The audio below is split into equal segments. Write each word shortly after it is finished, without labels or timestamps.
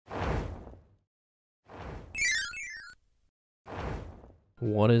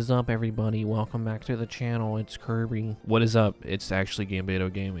What is up, everybody? Welcome back to the channel. It's Kirby. What is up? It's actually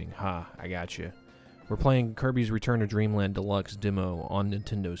Gambeto Gaming. Ha, I got you. We're playing Kirby's Return to Dreamland Deluxe demo on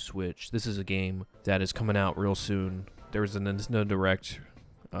Nintendo Switch. This is a game that is coming out real soon. There was a Nintendo Direct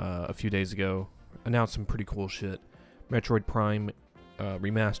a few days ago. Announced some pretty cool shit. Metroid Prime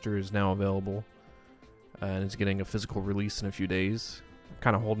Remaster is now available. And it's getting a physical release in a few days. I'm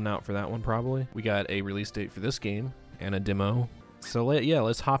kind of holding out for that one, probably. We got a release date for this game and a demo. So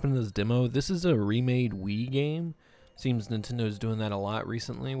let's hop into this demo. This is a remade Wii game. Seems Nintendo's doing that a lot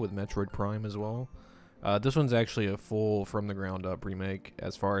recently with Metroid Prime as well. This one's actually a full from the ground up remake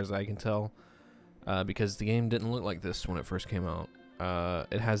as far as I can tell, because the game didn't look like this when it first came out.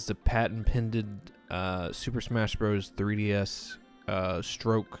 It has the patent pending Super Smash Bros. 3DS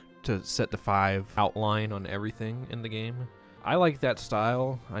stroke to set to 5 outline on everything in the game. I like that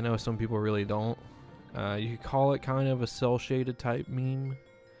style. I know some people really don't. You could call it kind of a cel-shaded type meme.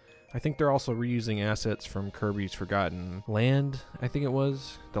 I think they're also reusing assets from Kirby's Forgotten Land, I think it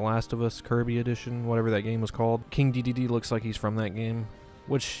was. The Last of Us Kirby Edition, whatever that game was called. King DDD looks like he's from that game,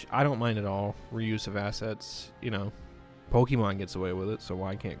 which I don't mind at all. Reuse of assets, you know. Pokemon gets away with it, so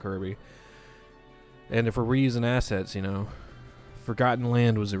why can't Kirby? And if we're reusing assets, you know, Forgotten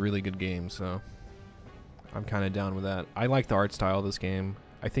Land was a really good game, so I'm kind of down with that. I like the art style of this game.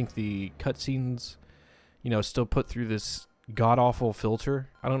 I think the cutscenes, you know, still put through this god-awful filter.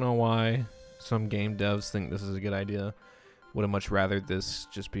 I don't know why some game devs think this is a good idea. Would have much rather this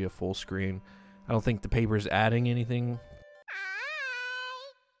just be a full screen. I don't think the paper's adding anything.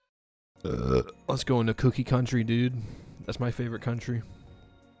 Let's go into cookie country, dude. That's my favorite country.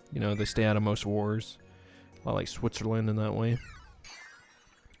 You know, they stay out of most wars. A lot like Switzerland in that way.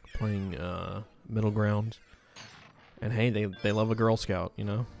 Playing middle ground. And hey, they love a Girl Scout, you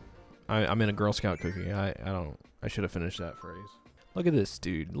know? I'm in a Girl Scout cookie. I should have finished that phrase. Look at this,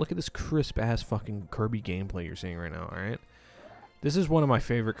 dude. Look at this crisp ass fucking Kirby gameplay you're seeing right now, alright? This is one of my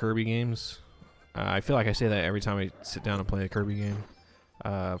favorite Kirby games. I feel like I say that every time I sit down and play a Kirby game.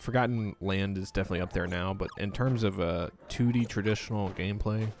 Forgotten Land is definitely up there now, but in terms of 2D traditional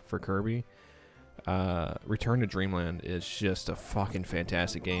gameplay for Kirby, Return to Dreamland is just a fucking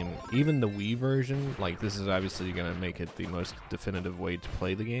fantastic game. Even the Wii version, like, this is obviously gonna make it the most definitive way to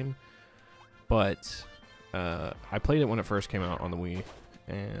play the game. But I played it when it first came out on the Wii,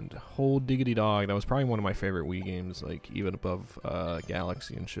 and whole diggity dog, that was probably one of my favorite Wii games, like even above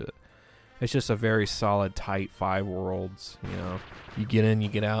Galaxy and shit. It's just a very solid, tight 5 worlds. You know, you get in, you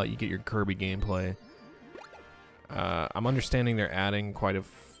get out, you get your Kirby gameplay. I'm understanding they're adding quite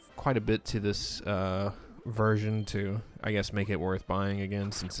a bit to this version to, I guess, make it worth buying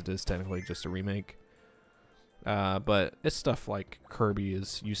again, since it is technically just a remake. But it's stuff like Kirby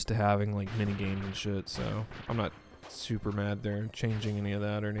is used to having, like mini games and shit, so I'm not super mad they're changing any of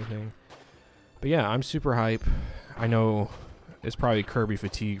that or anything. But yeah, I'm super hype. I know it's probably Kirby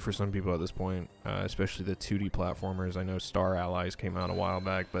fatigue for some people at this point, especially the 2D platformers. I know Star Allies came out a while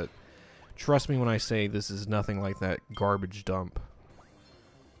back, but trust me when I say this is nothing like that garbage dump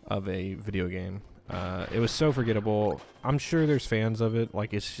of a video game. It was so forgettable. I'm sure there's fans of it.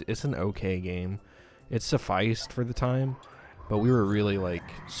 Like, it's an okay game. It sufficed for the time, but we were really like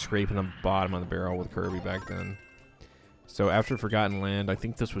scraping the bottom of the barrel with Kirby back then. So after Forgotten Land, I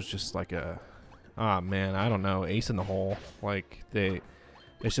think this was just like a, man, I don't know, ace in the hole. Like,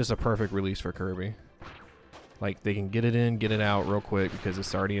 it's just a perfect release for Kirby. Like, they can get it in, get it out real quick because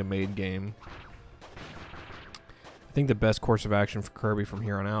it's already a made game. I think the best course of action for Kirby from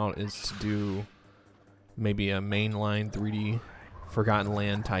here on out is to do maybe a mainline 3D Forgotten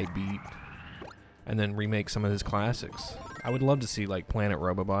Land type beat, and then remake some of his classics. I would love to see like Planet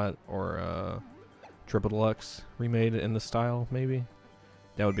Robobot or Triple Deluxe remade in the style, maybe.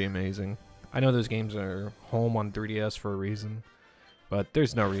 That would be amazing. I know those games are home on 3DS for a reason, but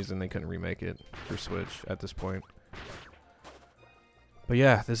there's no reason they couldn't remake it for Switch at this point. But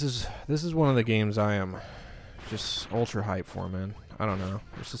yeah, this is one of the games I am just ultra hype for, man. I don't know.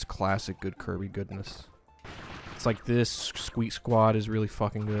 It's just classic good Kirby goodness. It's like this Squeak Squad is really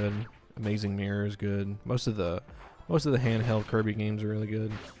fucking good. Amazing Mirror is good. Most of the handheld Kirby games are really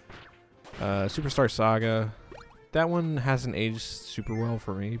good. Superstar Saga, that one hasn't aged super well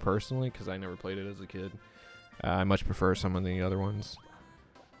for me personally because I never played it as a kid. I much prefer some of the other ones.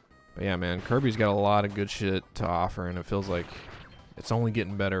 But yeah, man, Kirby's got a lot of good shit to offer, and it feels like it's only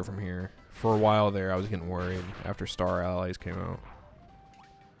getting better from here. For a while there, I was getting worried after Star Allies came out,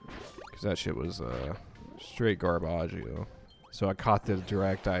 because that shit was straight garbage, you know. So I caught the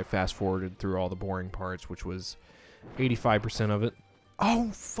Direct, I fast-forwarded through all the boring parts, which was 85% of it.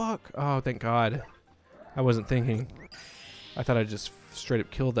 Oh, fuck! Oh, thank God. I wasn't thinking. I thought I just straight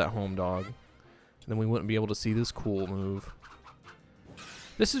up killed that home dog, then we wouldn't be able to see this cool move.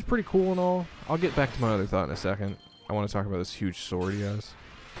 This is pretty cool and all. I'll get back to my other thought in a second. I want to talk about this huge sword he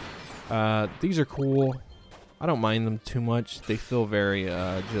has. These are cool. I don't mind them too much. They feel very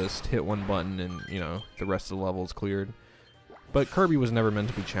just hit one button and, you know, the rest of the level is cleared. But Kirby was never meant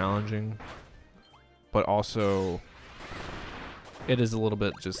to be challenging. But also, it is a little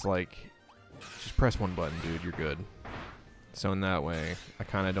bit just like, just press one button, dude, you're good. So in that way, I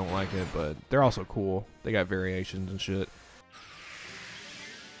kind of don't like it, but they're also cool. They got variations and shit.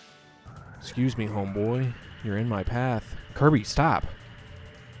 Excuse me, homeboy. You're in my path. Kirby, stop.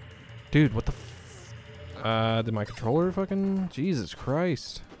 Dude, what the f... did my controller fucking... Jesus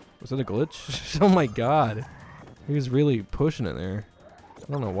Christ. Was it a glitch? Oh my god. He was really pushing it there.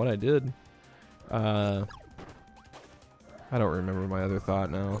 I don't know what I did. I don't remember my other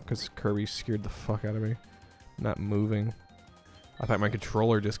thought now, because Kirby scared the fuck out of me. Not moving. I thought my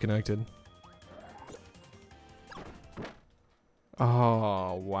controller disconnected.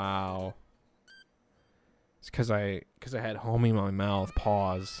 Oh, wow. It's because I had homie in my mouth,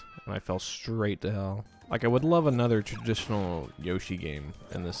 pause, and I fell straight to hell. Like, I would love another traditional Yoshi game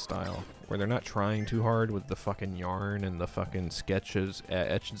in this style, where they're not trying too hard with the fucking yarn and the fucking sketches,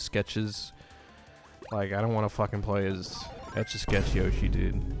 etched sketches. Like, I don't want to fucking play as etch-a-sketch Yoshi,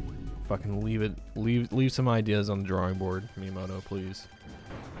 dude. Fucking leave some ideas on the drawing board, Miyamoto, please.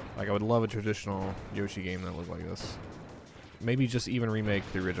 Like, I would love a traditional Yoshi game that looked like this. Maybe just even remake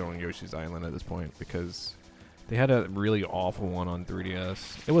the original Yoshi's Island at this point, because they had a really awful one on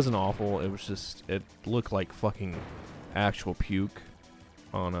 3DS. It wasn't awful, it was just, it looked like fucking actual puke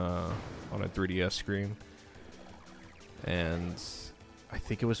on a 3DS screen. And I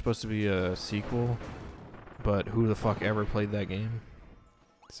think it was supposed to be a sequel, but who the fuck ever played that game?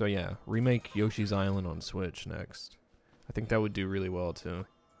 So yeah, remake Yoshi's Island on Switch next. I think that would do really well too.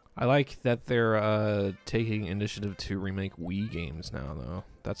 I like that they're taking initiative to remake Wii games now, though.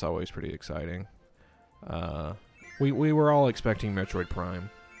 That's always pretty exciting. We were all expecting Metroid Prime.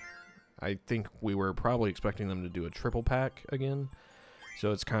 I think we were probably expecting them to do a triple pack again.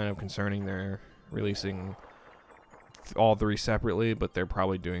 So it's kind of concerning they're releasing all three separately, but they're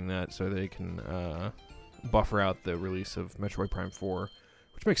probably doing that so they can buffer out the release of Metroid Prime 4,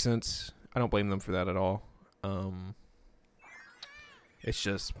 which makes sense. I don't blame them for that at all. It's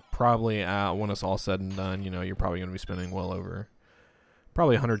just probably when it's all said and done, you know, you're probably going to be spending well over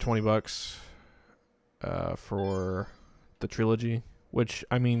probably $120 for the trilogy, which,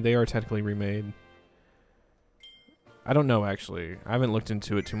 I mean, they are technically remade. I don't know, actually. I haven't looked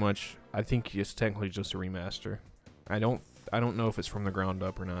into it too much. I think it's technically just a remaster. I don't know if it's from the ground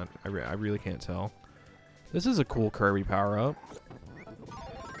up or not. I really can't tell. This is a cool Kirby power-up.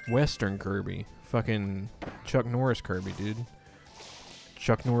 Western Kirby. Fucking Chuck Norris Kirby, dude.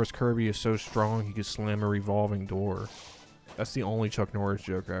 Chuck Norris Kirby is so strong he could slam a revolving door. That's the only Chuck Norris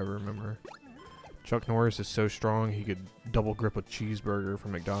joke I ever remember. Chuck Norris is so strong he could double grip a cheeseburger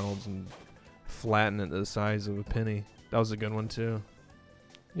from McDonald's and flatten it to the size of a penny. That was a good one too.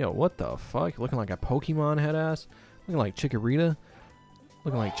 Yo, what the fuck? Looking like a Pokemon head ass? Looking like Chikorita?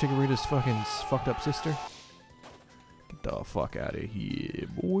 Looking like Chikorita's fucking fucked up sister? Get the fuck out of here,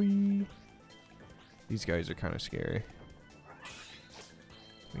 boy. These guys are kind of scary.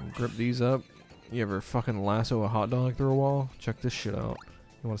 You can grip these up. You ever fucking lasso a hot dog through a wall? Check this shit out.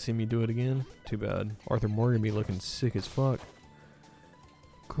 You want to see me do it again? Too bad. Arthur Morgan be looking sick as fuck.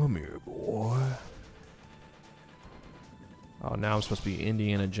 Come here, boy. Oh, now I'm supposed to be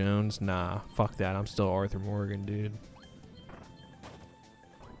Indiana Jones? Nah, fuck that. I'm still Arthur Morgan, dude.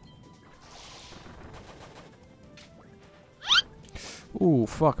 Ooh,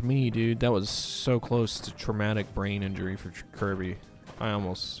 fuck me, dude. That was so close to traumatic brain injury for Kirby. I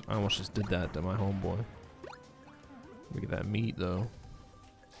almost just did that to my homeboy. Look at that meat, though.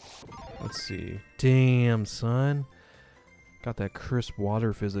 Let's see. Damn, son. Got that crisp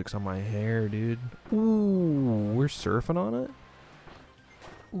water physics on my hair, dude. Ooh, we're surfing on it?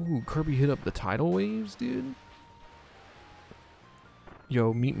 Ooh, Kirby hit up the tidal waves, dude.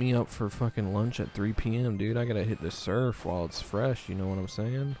 Yo, meet me up for fucking lunch at 3 p.m., dude. I gotta hit the surf while it's fresh, you know what I'm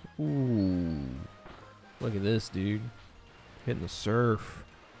saying? Ooh. Look at this, dude. Hitting the surf.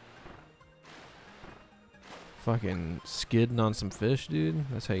 Fucking skidding on some fish, dude.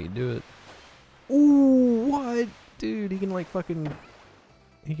 That's how you do it. Ooh, what? Dude, he can like fucking...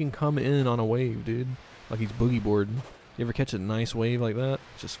 He can come in on a wave, dude. Like he's boogie boarding. You ever catch a nice wave like that?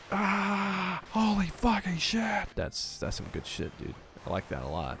 Just, holy fucking shit. That's some good shit, dude. I like that a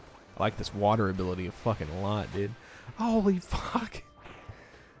lot. I like this water ability a fucking lot, dude. Holy fuck.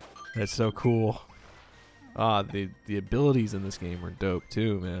 That's so cool. The abilities in this game were dope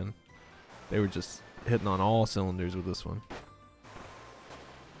too, man. They were just hitting on all cylinders with this one.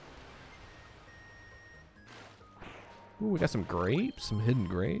 Ooh, we got some grapes, some hidden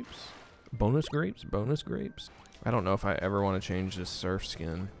grapes. Bonus grapes, bonus grapes. I don't know if I ever want to change this surf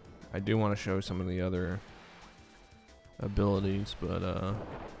skin. I do want to show some of the other abilities, but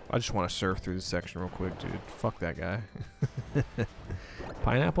I just want to surf through this section real quick, dude. Fuck that guy.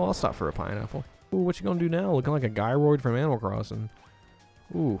 Pineapple? I'll stop for a pineapple. Ooh, what you gonna do now? Looking like a gyroid from Animal Crossing.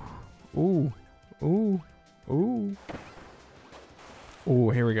 Ooh. Ooh. Ooh. Ooh. Ooh,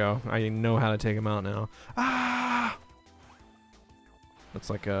 here we go. I know how to take him out now. Ah! That's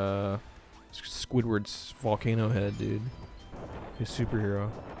like a Squidward's volcano head, dude. His superhero.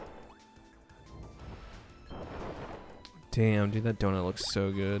 Damn, dude, that donut looks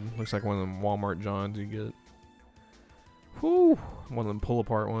so good. Looks like one of them Walmart Johns you get. Whoo! One of them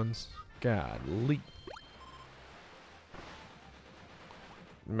pull-apart ones. Godly.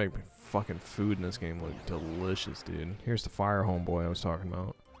 Make fucking food in this game look delicious, dude. Here's the fire homeboy I was talking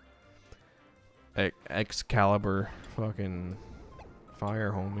about. Excalibur fucking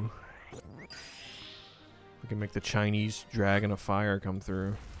fire homie. We can make the Chinese dragon of fire come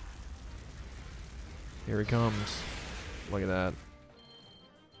through. Here he comes. Look at that.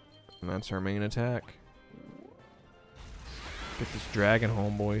 And that's our main attack. Get this dragon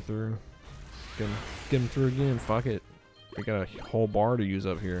homeboy through. Get him through again. Fuck it. We got a whole bar to use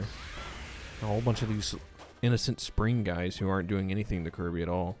up here. A whole bunch of these innocent spring guys who aren't doing anything to Kirby at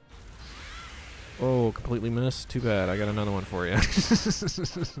all. Oh, completely missed. Too bad. I got another one for you.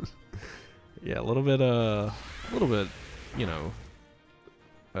 Yeah, a little bit, you know,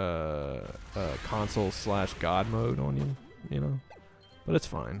 console / God mode on you know, but it's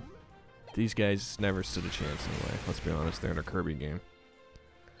fine. These guys never stood a chance anyway. Let's be honest, they're in a Kirby game.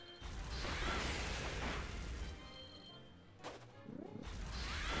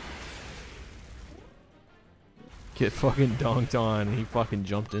 Get fucking donked on, and he fucking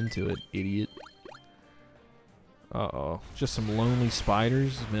jumped into it, idiot. Uh-oh. Just some lonely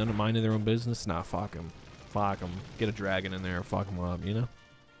spiders, man, minding their own business? Nah, fuck them. Fuck them. Get a dragon in there and fuck them up, you know?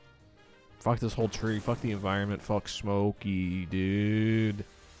 Fuck this whole tree. Fuck the environment. Fuck Smokey, dude.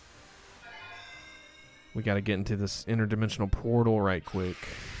 We gotta get into this interdimensional portal right quick.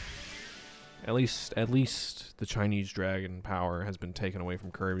 At least the Chinese dragon power has been taken away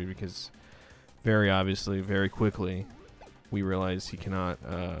from Kirby because very obviously, very quickly, we realize he cannot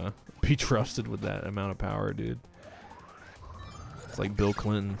be trusted with that amount of power, dude. It's like Bill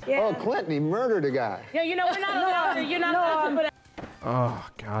Clinton. Yeah. Oh, Clinton, he murdered a guy. Yeah, you know, we're not allowed to, you're not allowed to put it. Oh,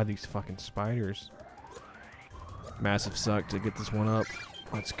 God, these fucking spiders. Massive suck to get this one up.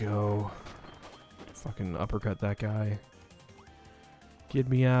 Let's go. Fucking uppercut that guy. Get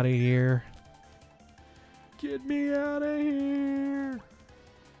me out of here. Get me out of here.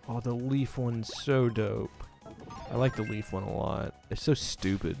 Oh, the leaf one's so dope. I like the leaf one a lot. It's so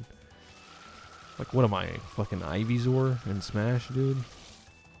stupid. Like, what am I, fucking Ivysaur in Smash, dude?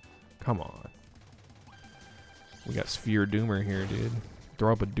 Come on. We got Sphere Doomer here, dude.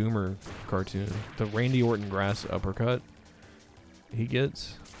 Throw up a Doomer cartoon. The Randy Orton grass uppercut he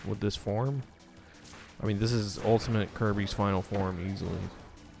gets with this form. I mean, this is ultimate Kirby's final form easily.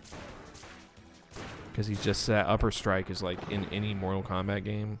 Because he's just that upper strike is like in any Mortal Kombat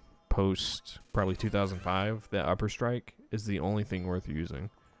game post probably 2005. That upper strike is the only thing worth using.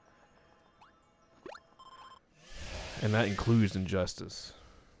 And that includes Injustice.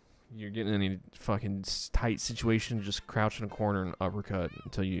 You're getting in any fucking tight situation, just crouch in a corner and uppercut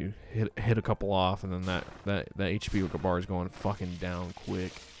until you hit a couple off, and then that HP bar is going fucking down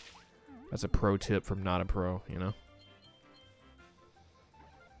quick. That's a pro tip from not a pro, you know?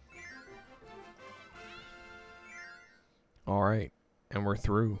 Alright, and we're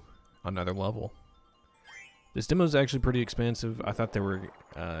through another level. This demo is actually pretty expansive. I thought they were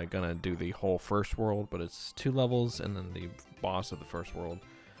gonna do the whole first world, but it's 2 levels and then the boss of the first world,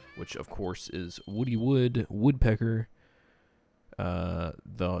 which of course is Woody Woodpecker,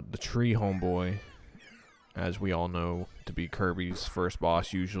 the tree homeboy, as we all know to be Kirby's first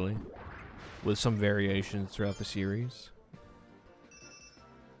boss usually, with some variations throughout the series.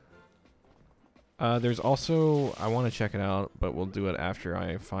 There's also, I want to check it out, but we'll do it after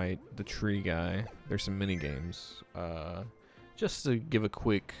I fight the tree guy. There's some mini games, just to give a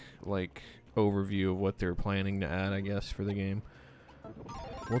quick like overview of what they're planning to add, I guess, for the game.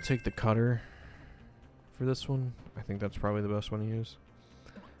 We'll take the cutter for this one. I think that's probably the best one to use.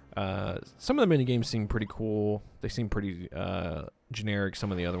 Some of the mini games seem pretty cool. They seem pretty generic.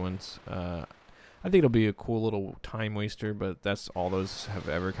 Some of the other ones. I think it'll be a cool little time waster, but that's all those have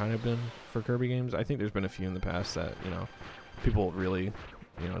ever kind of been for Kirby games. I think there's been a few in the past that, you know, people really,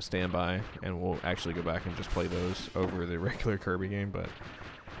 you know, stand by and will actually go back and just play those over the regular Kirby game. But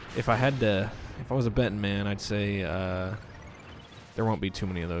if I was a betting man, I'd say there won't be too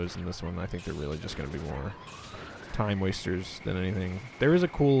many of those in this one. I think they're really just going to be more time wasters than anything. There is a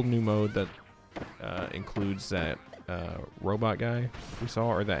cool new mode that includes that robot guy we saw,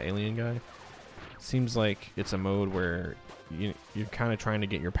 or that alien guy. Seems like it's a mode where you're kind of trying to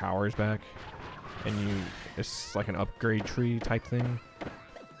get your powers back, and it's like an upgrade tree type thing,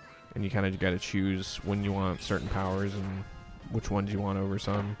 and you kind of got to choose when you want certain powers and which ones you want over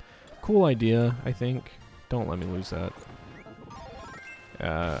some. Cool idea, I think. Don't let me lose that.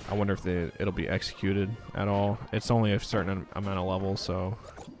 I wonder if it'll be executed at all. It's only a certain amount of levels, so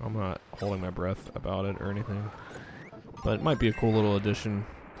I'm not holding my breath about it or anything. But it might be a cool little addition.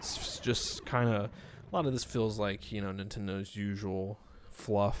 It's just kind of, a lot of this feels like, you know, Nintendo's usual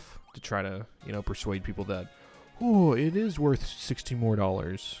fluff to try to, you know, persuade people that, oh, it is worth $60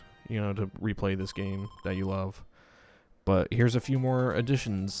 more, you know, to replay this game that you love. But here's a few more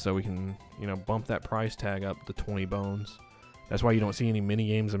additions so we can, you know, bump that price tag up to 20 bones. That's why you don't see any mini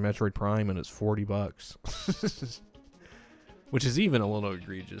games of Metroid Prime and it's $40. Which is even a little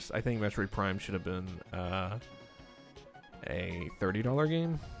egregious. I think Metroid Prime should have been a $30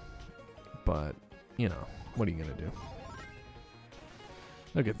 game, but you know, what are you gonna do?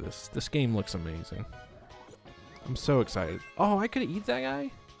 Look at this. This game looks amazing. I'm so excited. Oh, I could eat that guy?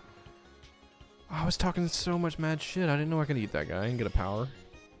 Oh, I was talking so much mad shit. I didn't know I could eat that guy and get a power.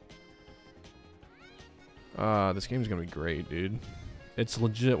 This game's gonna be great, dude. It's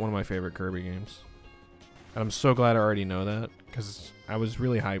legit one of my favorite Kirby games. And I'm so glad I already know that, because I was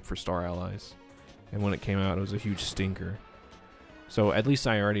really hyped for Star Allies. And when it came out, it was a huge stinker. So at least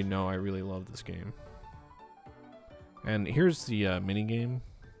I already know I really love this game. And here's the mini game.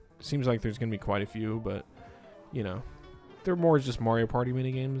 Seems like there's gonna be quite a few, but you know, they're more just Mario Party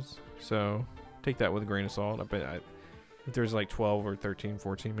mini games. So take that with a grain of salt. I bet if there's like 12 or 13,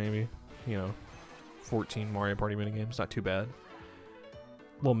 14 maybe, you know, 14 Mario Party mini games, not too bad.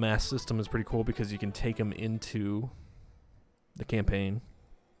 Little mass system is pretty cool because you can take them into the campaign.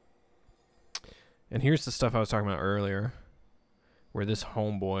 And here's the stuff I was talking about earlier, where this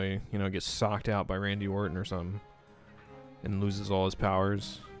homeboy, you know, gets socked out by Randy Orton or something and loses all his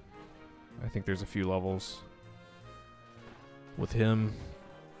powers. I think there's a few levels with him.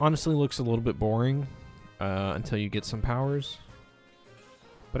 Honestly, looks a little bit boring until you get some powers.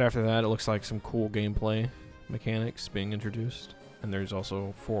 But after that, it looks like some cool gameplay mechanics being introduced. And there's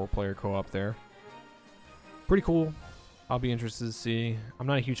also 4-player co-op there. Pretty cool. I'll be interested to see. I'm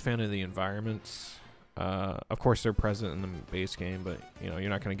not a huge fan of the environments. Of course, they're present in the base game, but you know, you're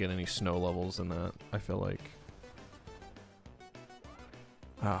not going to get any snow levels in that, I feel like.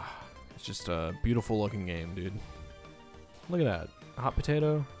 It's just a beautiful looking game, dude. Look at that. Hot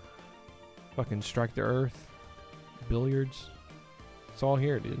potato. Fucking strike the earth. Billiards. It's all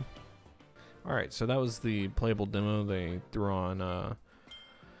here, dude. Alright, so that was the playable demo they threw on the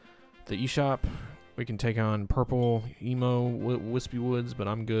eShop. We can take on Purple, Emo, Wispy Woods, but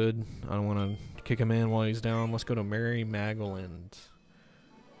I'm good. I don't want to kick a man while he's down. Let's go to Merry Magoland.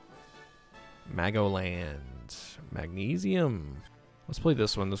 Magnesium. Let's play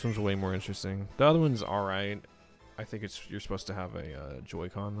this one. This one's way more interesting. The other one's alright. I think you're supposed to have a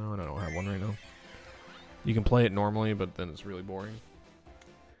Joy-Con though, and I don't have one right now. You can play it normally, but then it's really boring.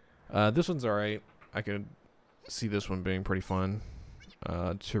 This one's alright. I could see this one being pretty fun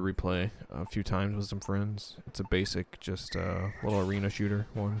to replay a few times with some friends. It's a basic, just little arena shooter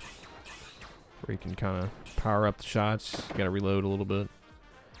one, where you can kind of power up the shots. You gotta reload a little bit,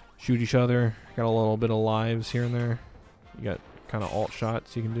 shoot each other. Got a little bit of lives here and there. You got kind of alt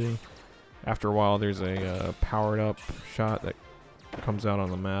shots you can do. After a while, there's a powered up shot that comes out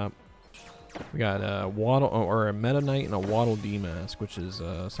on the map. We got a Waddle, or a Meta Knight and a Waddle D mask, which is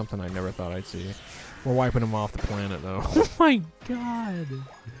something I never thought I'd see. We're wiping him off the planet though. Oh my god,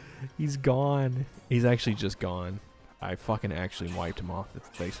 he's gone. He's actually just gone. I fucking actually wiped him off the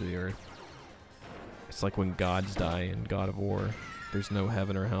face of the earth. It's like when gods die in God of War. There's no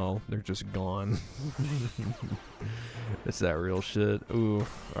heaven or hell. They're just gone. It's that real shit. Ooh.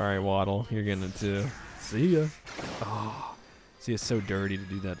 Alright, Waddle. You're getting it too. See ya. Oh. See, it's so dirty to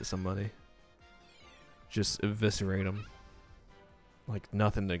do that to somebody. Just eviscerate them. Like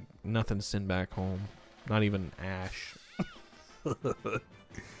nothing to send back home. Not even ash.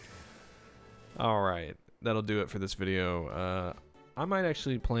 Alright. That'll do it for this video. I might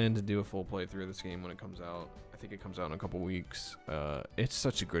actually plan to do a full playthrough of this game when it comes out. I think it comes out in a couple weeks. It's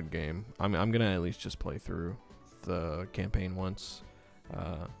such a good game. I'm gonna at least just play through the campaign once.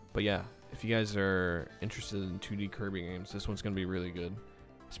 But yeah, if you guys are interested in 2D Kirby games, this one's gonna be really good.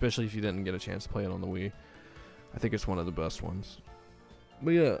 Especially if you didn't get a chance to play it on the Wii. I think it's one of the best ones.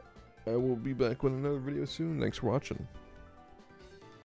 But yeah, I will be back with another video soon. Thanks for watching.